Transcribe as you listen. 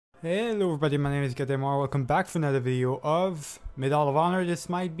Hello everybody, my name is Gatemar. Welcome back for another video of Medal of Honor. This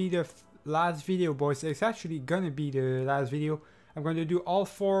might be the last video, boys. It's actually gonna be the last video. I'm going to do all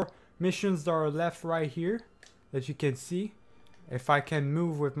 4 missions that are left right here that you can see. If I can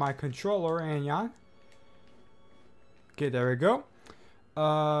move with my controller, and on. Okay, there we go.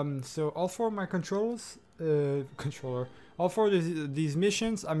 So all 4 of my all 4 of these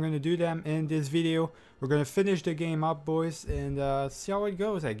missions, I'm going to do them in this video. We're going to finish the game up, boys, and see how it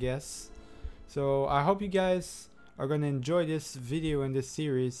goes, I guess. So I hope you guys are going to enjoy this video and this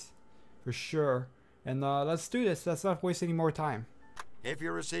series for sure. And let's do this. Let's not waste any more time. If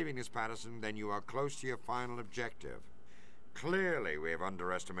you're receiving this, Patterson, then you are close to your final objective. Clearly, we have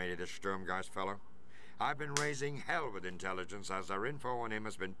underestimated this Sturmgeist fellow. I've been raising hell with intelligence as our info on him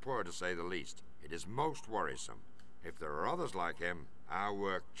has been poor, to say the least. It is most worrisome. If there are others like him, our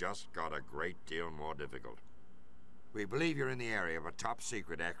work just got a great deal more difficult. We believe you're in the area of a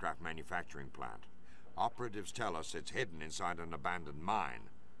top-secret aircraft manufacturing plant. Operatives tell us it's hidden inside an abandoned mine.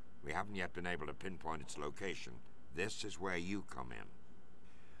 We haven't yet been able to pinpoint its location. This is where you come in.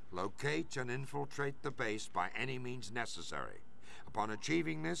 Locate and infiltrate the base by any means necessary. Upon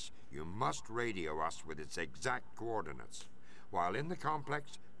achieving this, you must radio us with its exact coordinates. While in the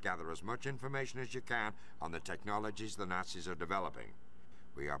complex, gather as much information as you can on the technologies the Nazis are developing.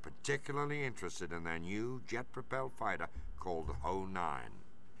 We are particularly interested in their new jet-propelled fighter called the O-9.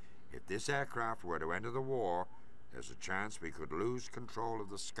 If this aircraft were to enter the war, there's a chance we could lose control of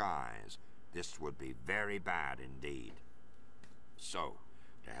the skies. This would be very bad indeed. So,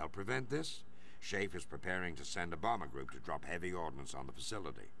 to help prevent this, Schaefer is preparing to send a bomber group to drop heavy ordnance on the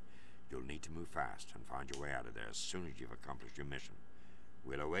facility. You'll need to move fast and find your way out of there as soon as you've accomplished your mission.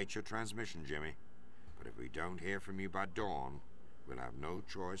 We'll await your transmission, Jimmy, but if we don't hear from you by dawn, we'll have no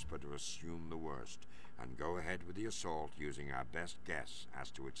choice but to assume the worst and go ahead with the assault using our best guess as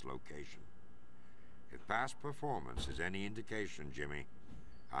to its location. If past performance is any indication, Jimmy,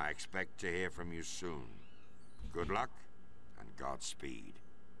 I expect to hear from you soon. Good luck and Godspeed.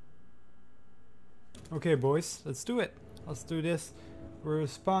 Okay, boys, let's do it. Let's do this. We're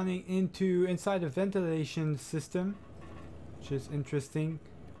spawning inside the ventilation system, which is interesting.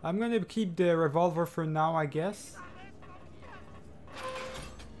 I'm gonna keep the revolver for now, I guess.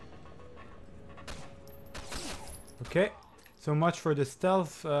 Okay, so much for the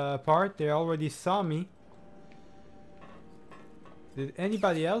stealth part. They already saw me. Did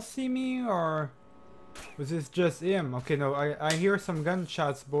anybody else see me, or was this just him? Okay, no, I hear some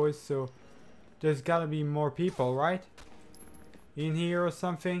gunshots, boys, so there's gotta be more people, right? In here or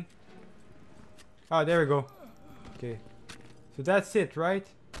something. Oh, there we go. Okay. So that's it, right?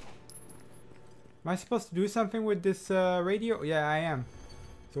 Am I supposed to do something with this radio? Yeah, I am.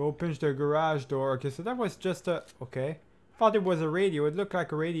 So opens the garage door. Okay, so that was just a... Okay. Thought it was a radio. It looked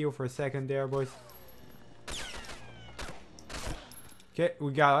like a radio for a second there, boys. Okay,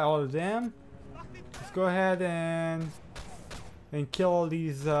 we got all of them. Let's go ahead and kill all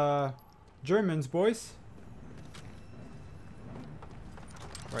these Germans, boys.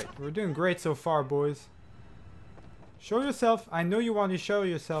 Right, we're doing great so far, boys. Show yourself. I know you want to show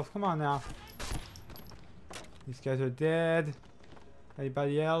yourself. Come on now. These guys are dead.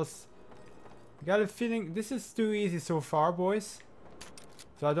 Anybody else? I got a feeling this is too easy so far, boys.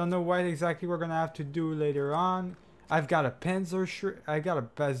 So I don't know what exactly we're gonna have to do later on. I've got a Panzer I got a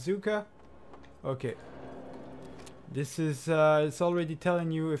bazooka. Okay. This is it's already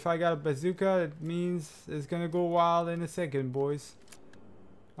telling you if I got a bazooka, it means it's gonna go wild in a second, boys.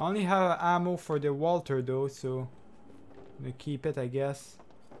 I only have ammo for the Walter though, so I'm gonna keep it, I guess.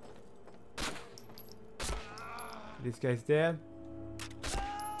 This guy's dead.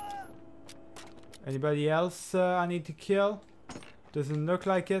 Anybody else I need to kill? Doesn't look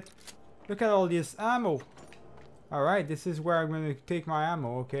like it. Look at all this ammo. Alright, this is where I'm gonna take my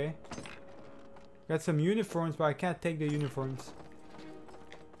ammo, okay. Got some uniforms, but I can't take the uniforms.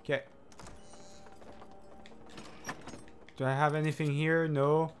 Okay. Do I have anything here?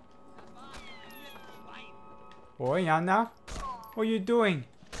 No. Oh, yeah, now? What are you doing?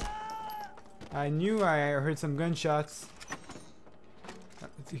 I knew I heard some gunshots.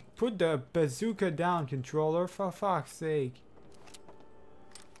 Put the bazooka down, controller, for fuck's sake.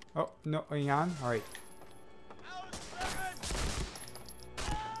 Oh, no, hang on. Alright.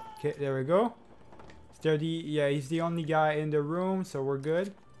 Okay, there we go. Yeah, he's the only guy in the room, so we're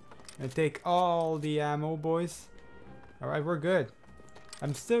good. And take all the ammo, boys. Alright, we're good.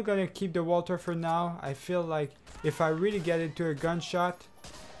 I'm still gonna keep the Walter for now. I feel like if I really get into a gunshot,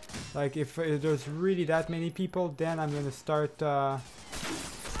 like if there's really that many people, then I'm gonna start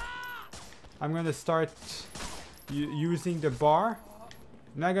using the bar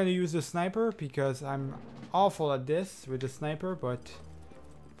I'm not gonna use the sniper because I'm awful at this with the sniper, but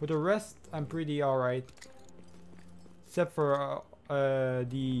for the rest, I'm pretty alright. Except for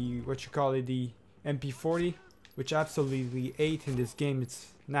the, what you call it, the MP40, which I absolutely hate in this game.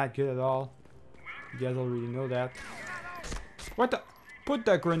 It's not good at all. You guys already know that. What the? Put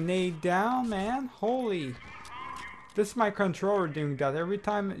the grenade down, man. Holy. This is my controller doing that. Every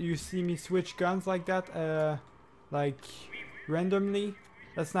time you see me switch guns like that, like randomly,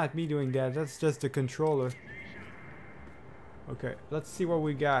 that's not me doing that. That's just the controller. Okay, let's see what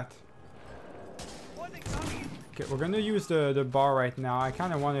we got. Okay, we're gonna use the bar right now. I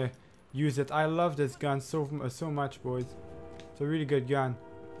kind of want to use it. I love this gun so much, boys. It's a really good gun.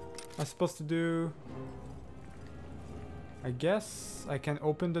 I'm supposed to do... I guess I can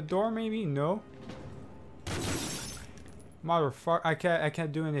open the door, maybe? No. Motherfucker, I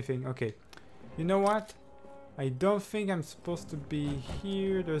can't do anything. Okay. You know what? I don't think I'm supposed to be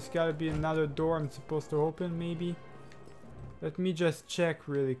here. There's gotta be another door I'm supposed to open, maybe. Let me just check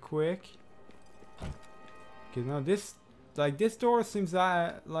really quick. Okay, now this door seems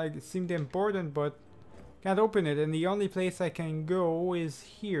seemed important, but can't open it, and the only place I can go is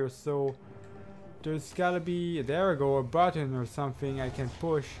here, so there's gotta be, there we go, a button or something I can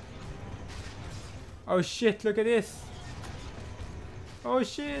push. Oh shit, look at this. Oh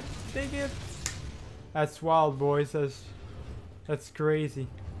shit, take it. That's wild, boys. That's crazy.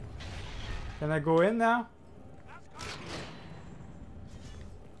 Can I go in now?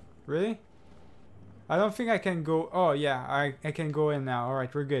 Really? I don't think I can go. Oh yeah, I can go in now.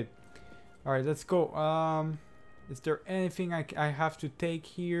 Alright, we're good. Alright, let's go. Is there anything I have to take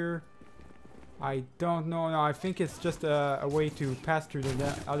here? I don't know. No, I think it's just a way to pass through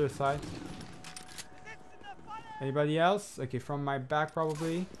the other side. Anybody else? Okay, from my back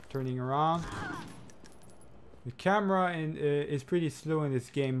probably. Turning around. The camera is pretty slow in this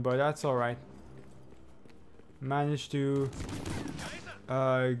game, but that's alright. Managed to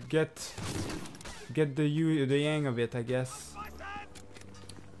get the hang of it, I guess.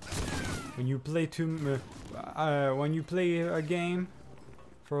 When you play when you play a game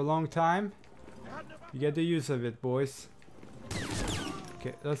for a long time, you get the use of it, boys.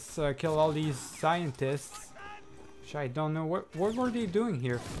 Okay, let's kill all these scientists. Which I don't know what were they doing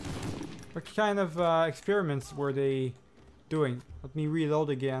here. What kind of experiments were they doing? Let me reload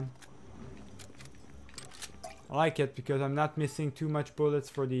again. I like it because I'm not missing too much bullets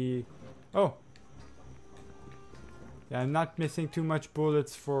for the... Oh! Yeah, I'm not missing too much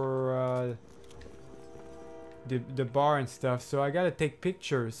bullets for the bar and stuff, so I gotta take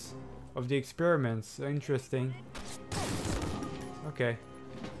pictures of the experiments. Interesting. Okay.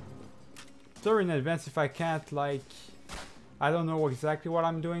 Sorry in advance if I can't, like... I don't know exactly what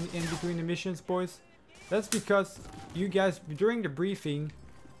I'm doing in between the missions, boys. That's because you guys, during the briefing,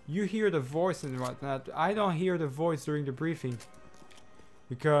 you hear the voice and whatnot. I don't hear the voice during the briefing.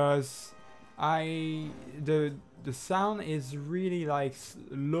 Because the sound is really like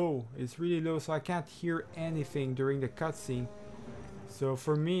low. It's really low, so I can't hear anything during the cutscene. So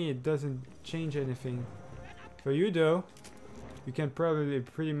for me, it doesn't change anything. For you though, you can probably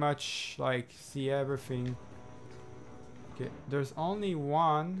pretty much like see everything. Okay, there's only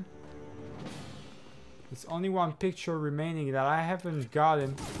one picture remaining that I haven't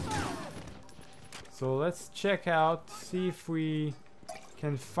gotten. So let's check out, see if we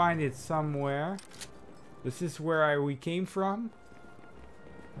can find it somewhere. This is where we came from.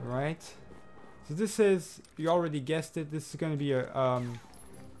 Alright. So this is, you already guessed it, this is gonna be a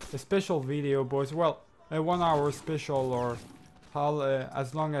special video, boys. Well, a 1 hour special, or how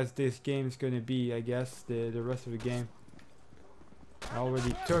as long as this game is gonna be, I guess, the rest of the game. I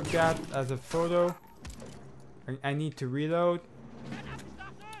already took that as a photo. I need to reload.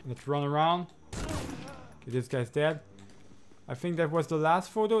 Let's run around. Okay, this guy's dead. I think that was the last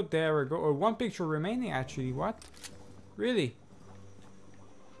photo. There we go. Oh, one picture remaining actually. What? Really?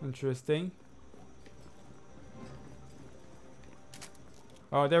 Interesting.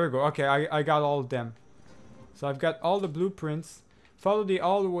 Oh, there we go. Okay, I got all of them. So I've got all the blueprints. Follow the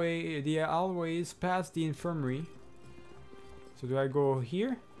hallways past the infirmary. So do I go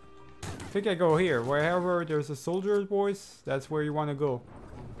here? I think I go here. Wherever there's a soldier, boys, that's where you want to go.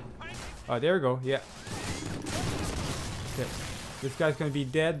 Oh, there we go. Yeah. Okay. This guy's gonna be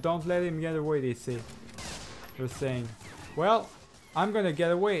dead. Don't let him get away, they say. They're saying. Well, I'm gonna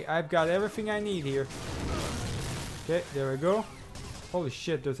get away. I've got everything I need here. Okay, there we go. Holy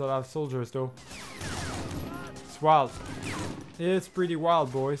shit, there's a lot of soldiers though. It's wild. It's pretty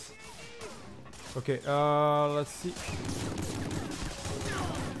wild, boys. Okay, let's see.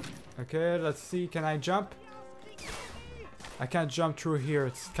 Okay, let's see. Can I jump? I can't jump through here.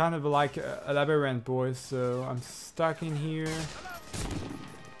 It's kind of like a labyrinth, boys. So I'm stuck in here.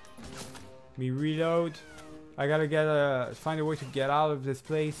 Me reload. I gotta find a way to get out of this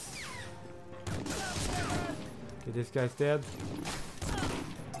place. Okay, this guy's dead.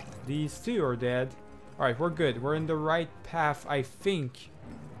 These two are dead. Alright, we're good. We're in the right path, I think.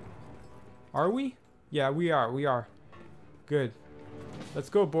 Are we? Yeah, we are. Good. Let's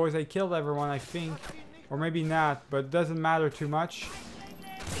go, boys. I killed everyone, I think. Or maybe not, but it doesn't matter too much.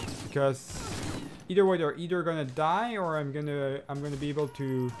 Because either way, they're either gonna die or I'm gonna be able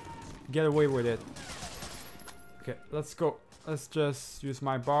to get away with it. Okay, let's go. Let's just use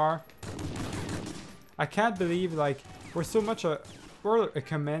my bar. I can't believe, like, we're a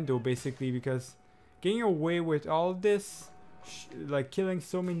commando, basically, because getting away with all this, like killing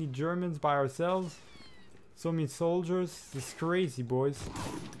so many Germans by ourselves, so many soldiers, is crazy, boys.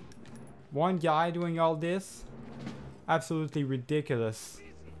 One guy doing all this, absolutely ridiculous.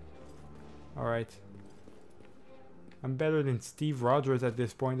 Alright. I'm better than Steve Rogers at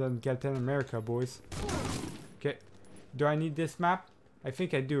this point than Captain America, boys. Okay. Do I need this map? I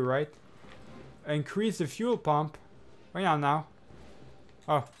think I do, right? Increase the fuel pump. Wait on now.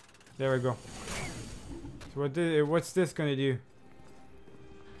 Oh, there we go. So what's this gonna do?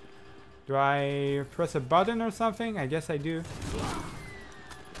 Do I press a button or something? I guess I do.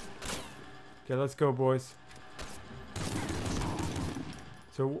 Okay, let's go, boys.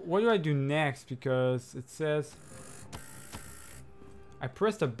 So what do I do next? Because it says I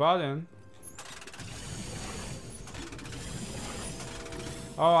pressed a button.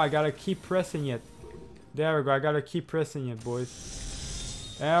 Oh, I gotta keep pressing it. There we go. I gotta keep pressing it,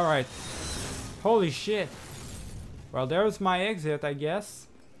 boys. Alright. Holy shit. Well, there's my exit, I guess.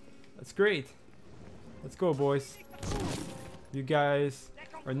 That's great. Let's go, boys. You guys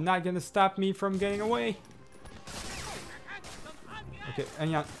are not gonna stop me from getting away. Okay,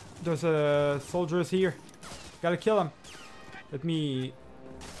 and yeah, there's soldiers here. Gotta kill them. Let me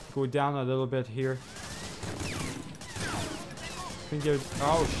go down a little bit here. I think there's...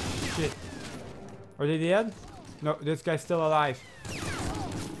 Oh, shit. Are they dead? No, this guy's still alive.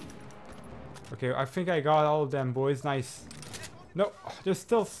 Okay, I think I got all of them, boys. Nice. No, there's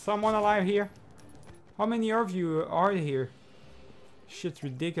still someone alive here. How many of you are here? Shit's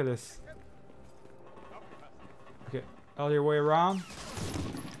ridiculous. Okay, other way around.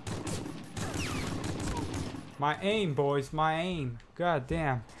 My aim, boys, my aim. God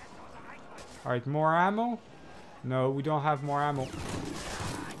damn. Alright, more ammo? No, we don't have more ammo.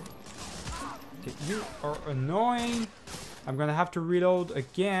 Okay, you are annoying. I'm gonna have to reload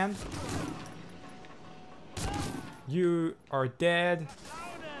again. You are dead.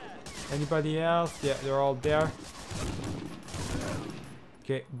 Anybody else? Yeah, they're all there.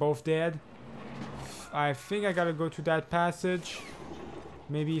 Okay, both dead. I think I gotta go to that passage.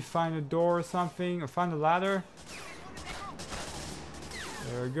 Maybe find a door or something, or find a ladder.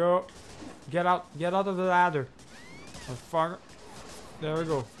 There we go. Get out of the ladder. Oh, fuck. There we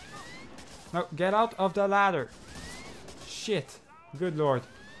go. No, get out of the ladder. Shit. Good lord.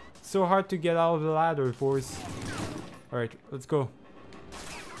 So hard to get out of the ladder, boys. Alright, let's go.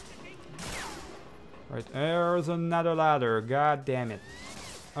 Alright, there's another ladder. God damn it.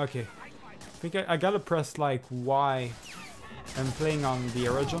 Okay. I think I gotta press like Y. I'm playing on the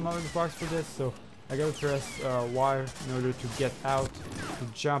original Xbox for this, so I gotta press Y in order to get out, to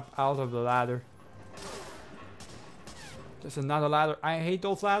jump out of the ladder. There's another ladder. I hate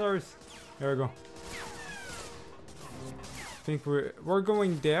those ladders. There we go. I think we're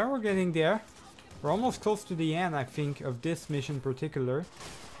going there. We're getting there. We're almost close to the end, I think, of this mission in particular.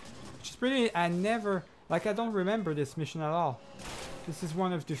 Which is pretty... I don't remember this mission at all. This is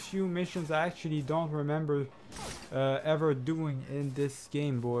one of the few missions I actually don't remember ever doing in this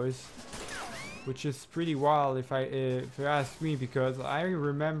game, boys. Which is pretty wild if you ask me, because I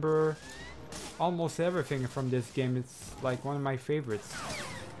remember almost everything from this game. It's like one of my favorites.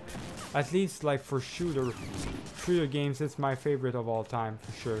 At least like for shooter games, it's my favorite of all time,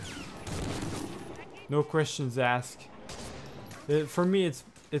 for sure. No questions asked. For me,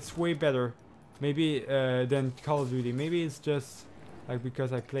 it's way better, maybe than Call of Duty. Maybe it's just like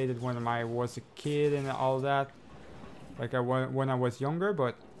because I played it when I was a kid and all that, like when I was younger.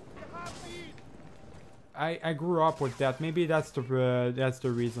 But I grew up with that. Maybe that's the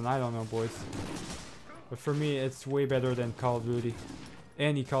reason. I don't know, boys. But for me, it's way better than Call of Duty.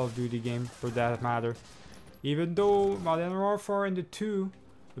 Any Call of Duty game, for that matter. Even though Modern Warfare and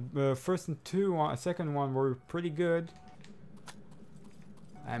the first and second one were pretty good.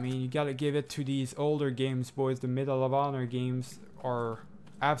 I mean, you gotta give it to these older games, boys. The Medal of Honor games are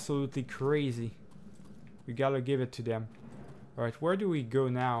absolutely crazy. You gotta give it to them. Alright, where do we go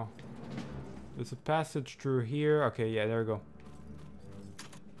now? There's a passage through here. Okay, yeah, there we go.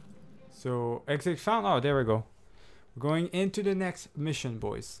 So, exit found. Oh, there we go. We're going into the next mission,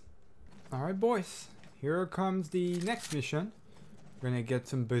 boys. Alright, boys. Here comes the next mission. We're gonna get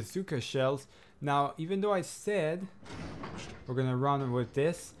some bazooka shells. Now, even though I said we're gonna run with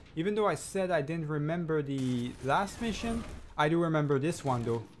this, even though I said I didn't remember the last mission, I do remember this one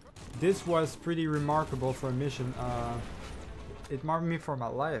though. This was pretty remarkable for a mission. It marked me for my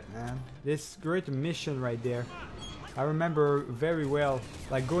life, man. This great mission right there. I remember very well.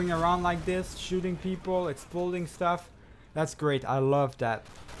 Like going around like this, shooting people, exploding stuff. That's great. I love that.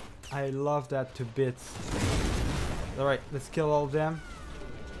 I love that to bits. Alright, let's kill all of them.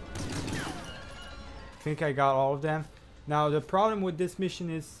 I think I got all of them. Now the problem with this mission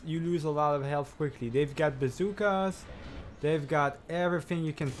is you lose a lot of health quickly. They've got bazookas. They've got everything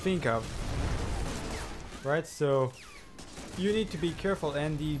you can think of. Right, so you need to be careful,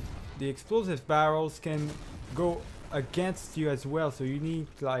 and the explosive barrels can go against you as well, so you need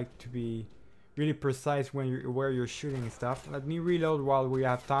like to be really precise when where you're shooting and stuff. Let me reload while we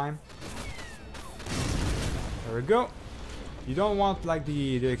have time. There we go. You don't want like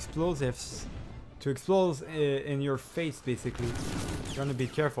the explosives to explode in your face, basically. You're gonna be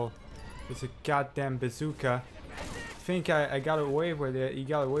careful. It's a goddamn bazooka. I think I got away with it. He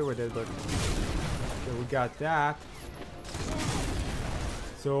got away with it, but okay, we got that.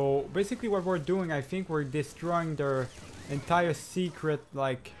 So basically what we're doing, I think we're destroying their entire secret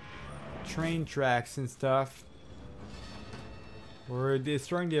like train tracks and stuff. We're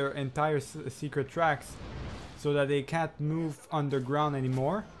destroying their entire secret tracks so that they can't move underground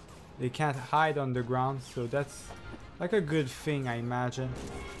anymore. They can't hide underground, so that's like a good thing, I imagine.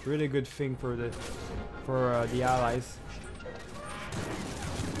 Really good thing for the allies.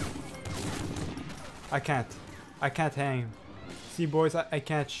 I can't aim. See, boys, I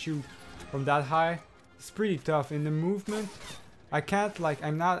can't shoot from that high. It's pretty tough in the movement.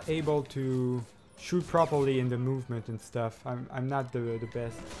 I'm not able to shoot properly in the movement and stuff. I'm not the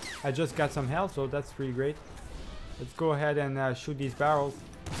best. I just got some health, so that's pretty great. Let's go ahead and shoot these barrels.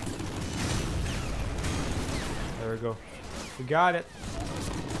 There we go. We got it.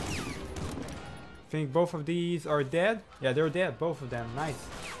 I think both of these are dead. Yeah, they're dead, both of them. Nice.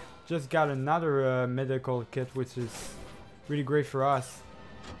 Just got another medical kit, which is really great for us.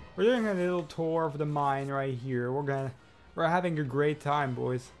 We're doing a little tour of the mine right here. We're having a great time,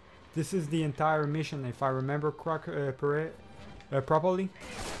 boys. This is the entire mission, if I remember properly.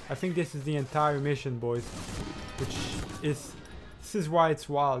 I think this is the entire mission, boys. This is why it's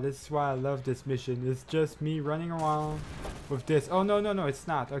wild. This is why I love this mission. It's just me running around with this. Oh no, it's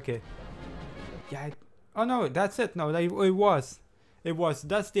not. Okay. Yeah. Oh no, that's it. No, it was.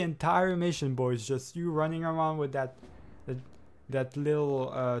 That's the entire mission, boys. Just you running around with that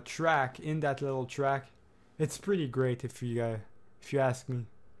little track in that little track. It's pretty great if you ask me.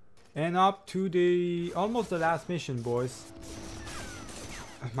 And up to almost the last mission, boys.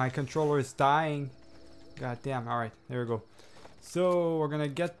 My controller is dying. God damn. All right, there we go. So we're gonna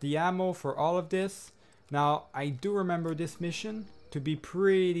get the ammo for all of this. Now I do remember this mission to be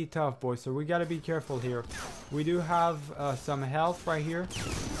pretty tough, boys, so we gotta be careful here. We do have some health right here.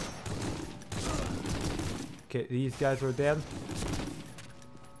 Okay, these guys are dead.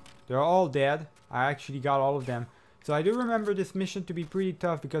 They're all dead. I actually got all of them. So I do remember this mission to be pretty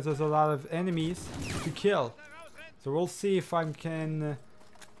tough because there's a lot of enemies to kill. So we'll see if I can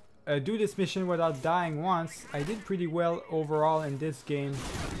do this mission without dying once. I did pretty well overall in this game.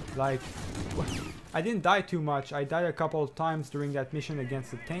 Like, I didn't die too much. I died a couple of times during that mission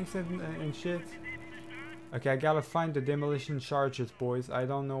against the tanks and shit. Okay, I gotta find the demolition charges, boys. I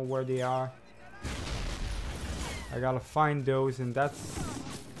don't know where they are. I gotta find those, and that's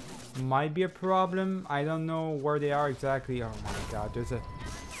might be a problem. I don't know where they are exactly. Oh my god, there's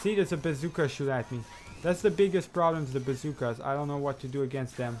a bazooka shooting at me. That's the biggest problem, the bazookas. I don't know what to do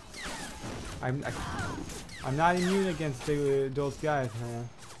against them. I'm not immune against those guys, man.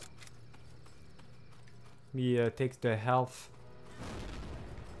 He takes the health.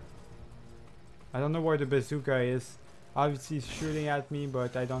 I don't know where the bazooka is. Obviously he's shooting at me,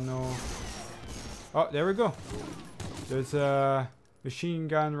 but I don't know. Oh, there we go. There's a machine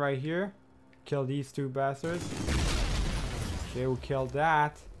gun right here. Kill these two bastards. Okay, we killed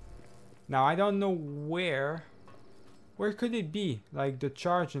that. Now I don't know where. Where could it be? Like the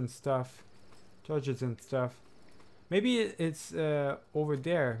charges and stuff. Maybe it's over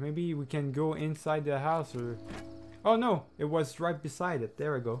there. Maybe we can go inside the house or... Oh no, it was right beside it.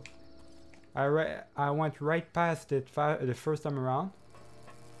 There we go. I went right past it the first time around.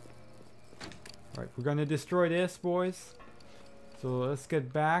 Alright, we're gonna destroy this, boys. So let's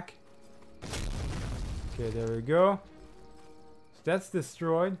get back. Okay, there we go. So that's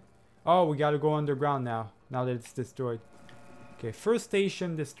destroyed. Oh, we gotta go underground now. Now that it's destroyed. Okay, first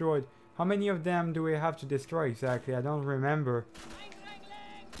station destroyed. How many of them do we have to destroy exactly? I don't remember.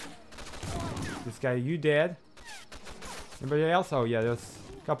 This guy, you dead? Anybody else? Oh yeah, there's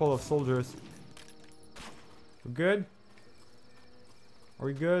a couple of soldiers. We're good? Are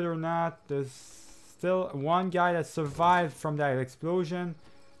we good or not? There's still one guy that survived from that explosion.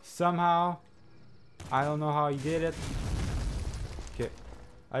 Somehow. I don't know how he did it. Okay.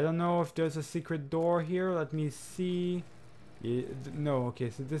 I don't know if there's a secret door here. Let me see. Yeah, no,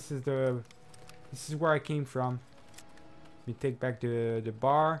 okay, so this is where I came from. Let me take back the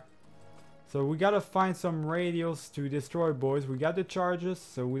bar. So we gotta find some radios to destroy, boys. We got the charges,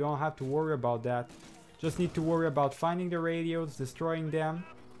 so we don't have to worry about that. Just need to worry about finding the radios, destroying them.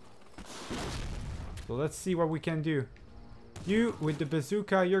 So let's see what we can do. You, with the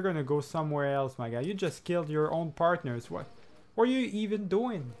bazooka, you're gonna go somewhere else, my guy. You just killed your own partners. What are you even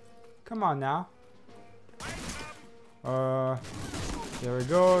doing? Come on now. There we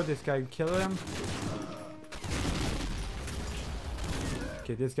go. This guy killed him.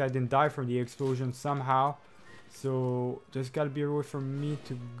 Okay, this guy didn't die from the explosion somehow. So there's gotta be a way for me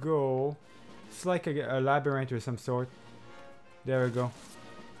to go. It's like a labyrinth or some sort. There we go.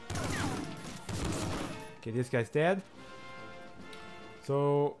 Okay, this guy's dead.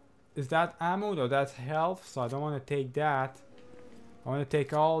 So is that ammo? No, that's health. So I don't want to take that. I want to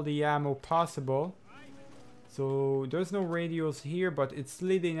take all the ammo possible. So there's no radios here, but it's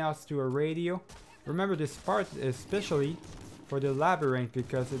leading us to a radio. Remember this part especially for the labyrinth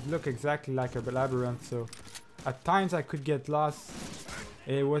because it looked exactly like a labyrinth. So at times I could get lost.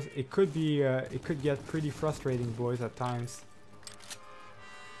 It could get pretty frustrating, boys, at times.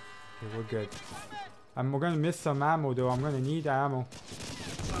 Okay, we're good. We're gonna miss some ammo though. I'm gonna need ammo.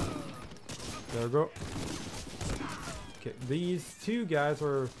 There we go. Okay, these two guys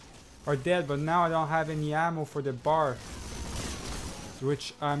are dead, but now I don't have any ammo for the bar.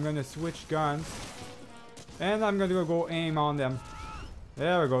 Which I'm gonna switch guns. And I'm gonna go aim on them.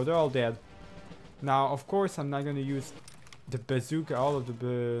 There we go, they're all dead. Now, of course, I'm not gonna use the bazooka, all of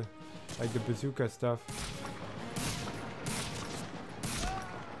the bazooka stuff.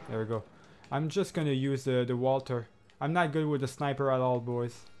 There we go. I'm just gonna use the Walter. I'm not good with the sniper at all,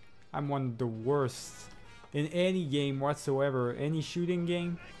 boys. I'm one of the worst in any game whatsoever. Any shooting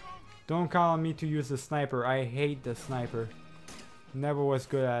game. Don't count on me to use the sniper. I hate the sniper. Never was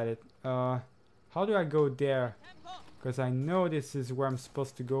good at it. How do I go there? Because I know this is where I'm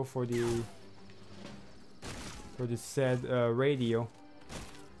supposed to go for the said radio.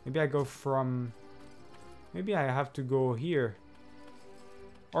 Maybe I go from... Maybe I have to go here.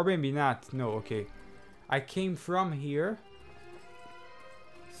 Or maybe not. No, okay. I came from here.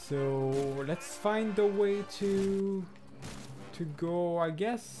 So let's find a way to go, I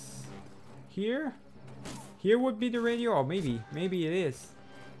guess. Here? Here would be the radio. Oh, maybe it is.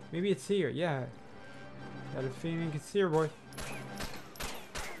 Maybe it's here. Yeah. Got a feeling it's here, boy.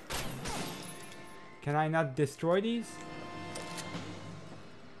 Can I not destroy these?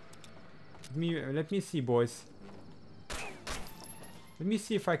 Let me see, boys. Let me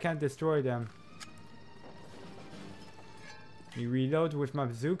see if I can destroy them. Let me reload with my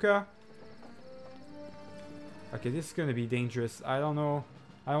bazooka. Okay, this is gonna be dangerous. I don't know.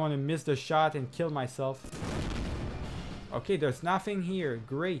 I don't want to miss the shot and kill myself. Okay, there's nothing here.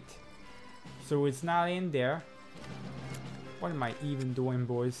 Great. So it's not in there. What am I even doing,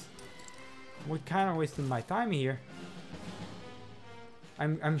 boys? We're kind of wasting my time here.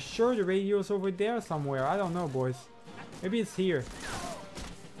 I'm sure the radio's over there somewhere. I don't know, boys. Maybe it's here.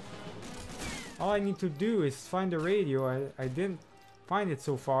 All I need to do is find the radio. I didn't find it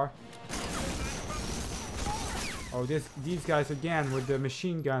so far. Oh, these guys again with the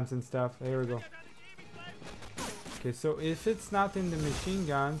machine guns and stuff. There we go. Okay, so if it's not in the machine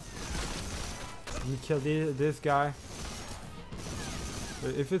guns, let me kill this guy.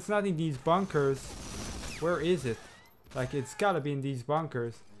 But if it's not in these bunkers, where is it? Like, it's gotta be in these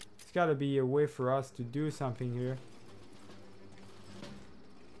bunkers. It's gotta be a way for us to do something here.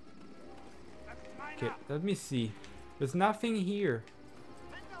 Okay, let me see. There's nothing here.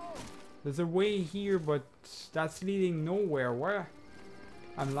 There's a way here, but that's leading nowhere. Where?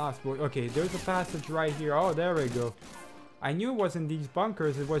 I'm lost, boy. Okay, there's a passage right here. Oh, there we go. I knew it wasn't these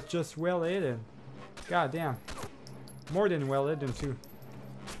bunkers. It was just well hidden. God damn. More than well hidden, too.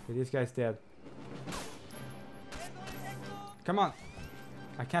 Okay, this guy's dead. Come on.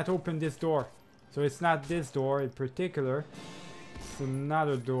 I can't open this door. So it's not this door in particular. It's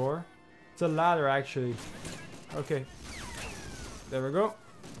another door. It's a ladder, actually. Okay. There we go.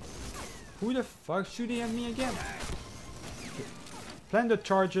 Who the fuck shooting at me again? Okay. Plan the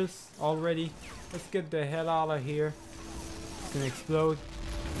charges already. Let's get the hell out of here. It's gonna explode.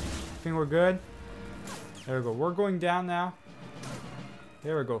 I think we're good. There we go. We're going down now.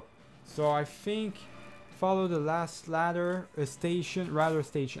 There we go. So I think follow the last ladder station.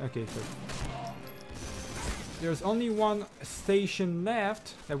 Okay, so there's only one station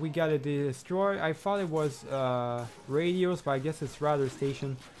left that we gotta destroy. I thought it was radios, but I guess it's radar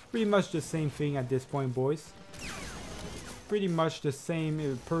station. Pretty much the same thing at this point, boys. Pretty much the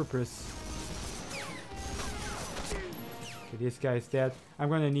same purpose. Okay, this guy's dead. I'm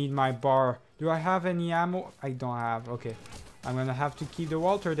gonna need my bar. Do I have any ammo? I don't have. Okay, I'm gonna have to keep the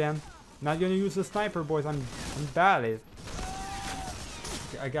Walter then. Not gonna use the sniper, boys. I'm bad at it.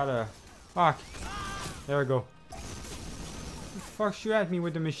 Okay, I gotta. Fuck. There we go. Who the fuck shoot at me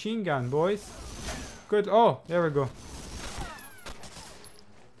with the machine gun, boys? Good. Oh, there we go.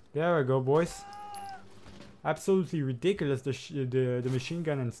 There we go, boys. Absolutely ridiculous, the machine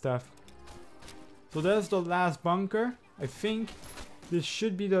gun and stuff. So that's the last bunker. I think this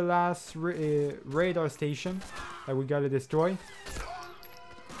should be the last radar station that we gotta destroy.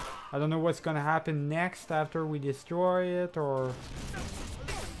 I don't know what's gonna happen next after we destroy it, or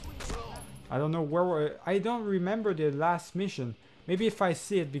I don't know where I don't remember the last mission. Maybe if I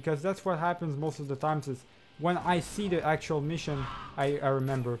see it, because that's what happens most of the times, is when I see the actual mission, I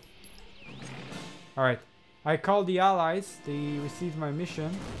remember. Alright. I called the allies. They received my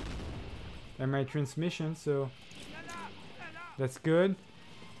mission. And my transmission, so that's good.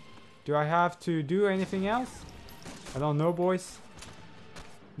 Do I have to do anything else? I don't know, boys.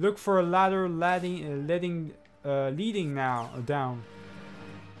 Look for a ladder leading now down.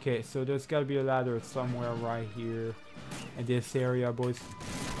 Okay, so there's gotta be a ladder somewhere right here in this area, boys.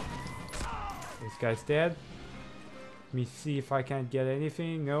 This guy's dead. Let me see if I can't get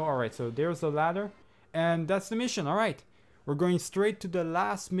anything. No, alright, so there's the ladder. And that's the mission, alright. We're going straight to the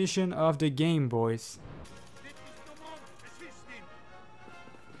last mission of the game, boys.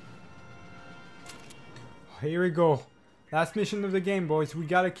 Here we go. Last mission of the game, boys. We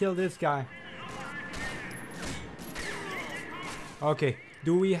gotta kill this guy. Okay.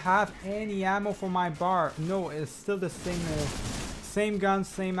 Do we have any ammo for my bar? No, it's still the same gun,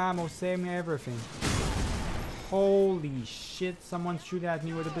 same ammo, same everything. Holy shit, someone's shooting at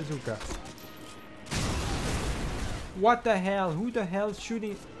me with a bazooka. What the hell? Who the hell's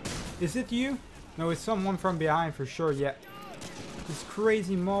shooting? Is it you? No, it's someone from behind for sure, yeah. This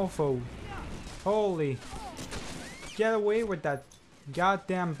crazy mofo. Holy. Get away with that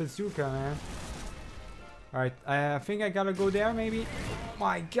goddamn bazooka, man. Alright, I think I gotta go there, maybe?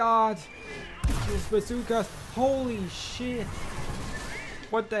 My god! These bazookas! Holy shit!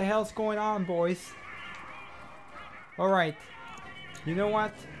 What the hell's going on, boys? Alright. You know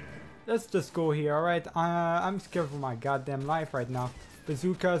what? Let's just go here, alright? I'm scared for my goddamn life right now.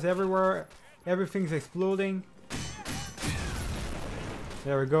 Bazookas everywhere. Everything's exploding.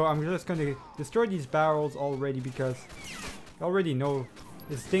 There we go. I'm just gonna destroy these barrels already, because I already know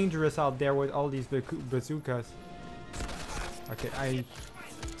it's dangerous out there with all these bazookas. Okay,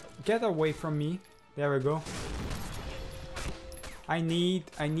 get away from me. There we go. I need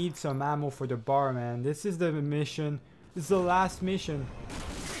some ammo for the bar, man. This is the mission. This is the last mission.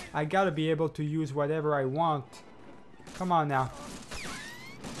 I gotta be able to use whatever I want. Come on now.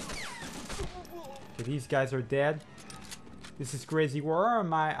 Okay, these guys are dead. This is crazy. Where are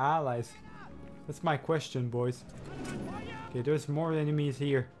my allies? That's my question, boys. Okay, there's more enemies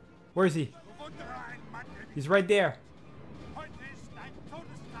here. Where is he? He's right there.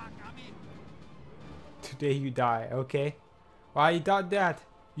 Today you die, okay. Why you thought that?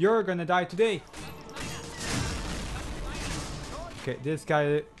 You're gonna die today. Okay, this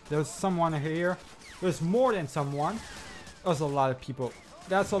guy, there's someone here. There's more than someone. There's a lot of people.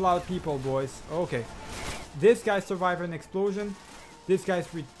 That's a lot of people, boys. Okay. This guy survived an explosion. This guy's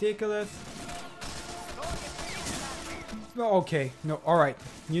ridiculous. Okay, no, alright.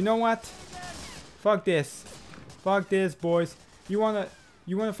 You know what? Fuck this. Fuck this, boys. You wanna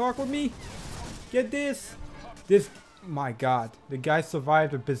fuck with me? Get this. This, my god. The guy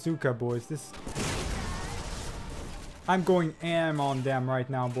survived a bazooka, boys. This, I'm going am on them right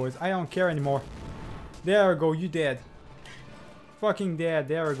now, boys. I don't care anymore. There we go, you dead. Fucking dead,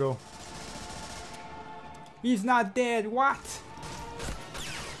 there we go. He's not dead, what?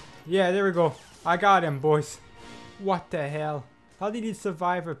 Yeah, there we go. I got him, boys. What the hell? How did he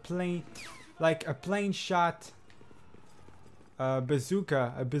survive a plane, like a plane shot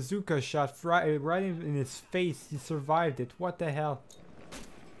bazooka? A bazooka shot right in his face. He survived it. What the hell?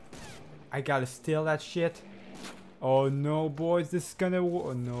 I gotta steal that shit. Oh no, boys, this is gonna...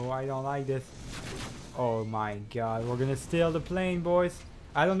 Oh no, I don't like this. Oh my god, we're gonna steal the plane, boys.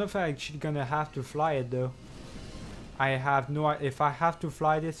 I don't know if I'm actually gonna have to fly it though. I have no... If I have to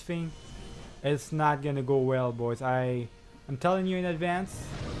fly this thing, it's not gonna go well, boys. I'm telling you in advance.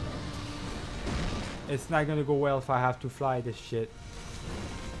 It's not gonna go well if I have to fly this shit.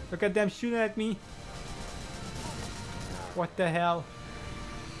 Look at them shooting at me. What the hell?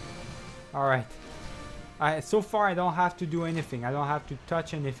 Alright. So far I don't have to do anything. I don't have to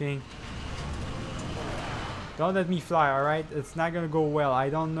touch anything. Don't let me fly, alright? It's not gonna go well. I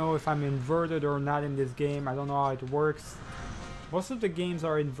don't know if I'm inverted or not in this game. I don't know how it works. Most of the games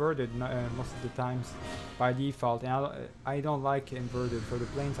are inverted most of the times by default. And I don't like inverted. For the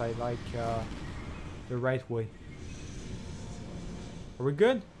planes I like the right way. Are we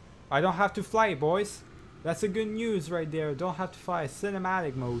good? I don't have to fly, boys. That's a good news right there. Don't have to fly.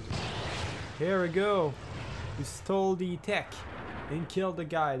 Cinematic mode. Here we go. We stole the tech and killed the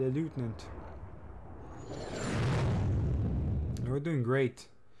guy, the lieutenant. We're doing great.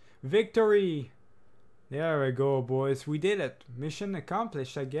 Victory! There we go, boys. We did it. Mission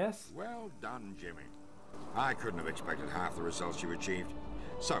accomplished, I guess. Well done, Jimmy. I couldn't have expected half the results you achieved.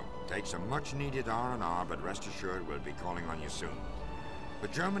 So, take some much-needed R&R, but rest assured we'll be calling on you soon.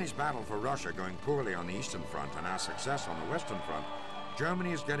 With Germany's battle for Russia going poorly on the Eastern Front and our success on the Western Front,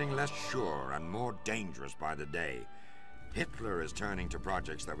 Germany is getting less sure and more dangerous by the day. Hitler is turning to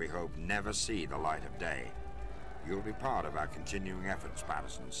projects that we hope never see the light of day. You'll be part of our continuing efforts,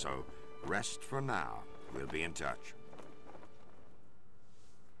 Patterson, so rest for now. We'll be in touch.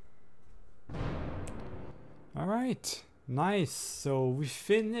 Alright, nice. So we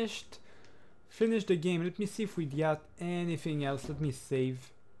finished the game. Let me see if we got anything else. Let me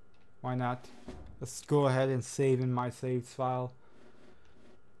save. Why not? Let's go ahead and save in my saves file.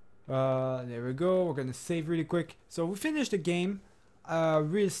 There we go. We're gonna save really quick. So we finished the game.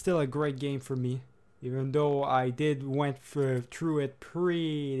 Really still a great game for me, even though I went through it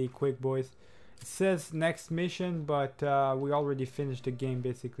pretty quick, boys. It says next mission, but we already finished the game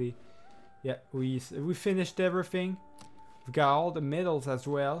basically. Yeah, we finished everything. We've got all the medals as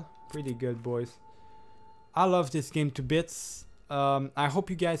well. Pretty good, boys. I love this game to bits. I hope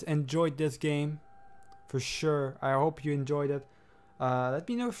you guys enjoyed this game. For sure. I hope you enjoyed it. Let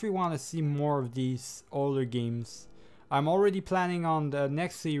me know if you want to see more of these older games. I'm already planning on the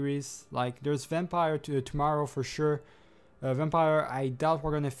next series. Like, there's Vampire tomorrow for sure. Vampire, I doubt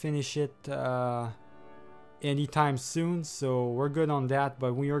we're gonna finish it anytime soon, so we're good on that.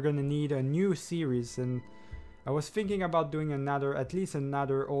 But we are gonna need a new series, and I was thinking about doing at least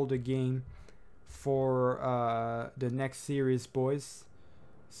another older game for the next series, boys.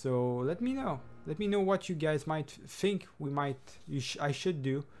 So let me know. Let me know what you guys might think I should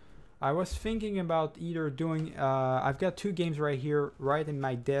do. I was thinking about either doing... I've got two games right here, right in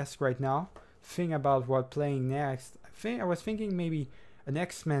my desk right now. Think about what playing next. I was thinking maybe an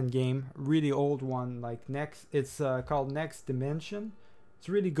X-Men game, really old one, like it's called Next Dimension. It's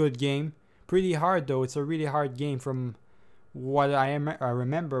a really good game. Pretty hard though. It's a really hard game from what I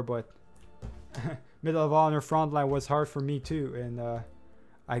remember, but Medal of Honor Frontline was hard for me too, and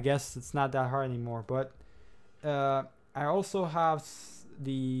I guess it's not that hard anymore. But I also have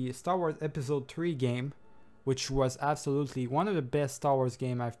the Star Wars Episode 3 game, which was absolutely one of the best Star Wars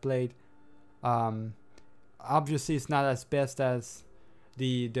game I've played. Obviously it's not as best as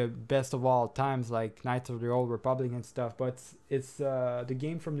the best of all times like Knights of the Old Republic and stuff, but it's the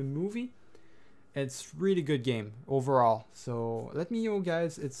game from the movie. It's really good game overall. So let me know,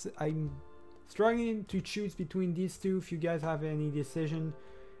 guys. I'm struggling to choose between these two. If you guys have any decision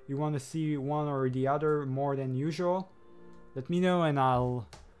you want to see one or the other more than usual, let me know and I'll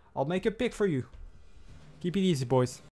make a pick for you. Keep it easy, boys.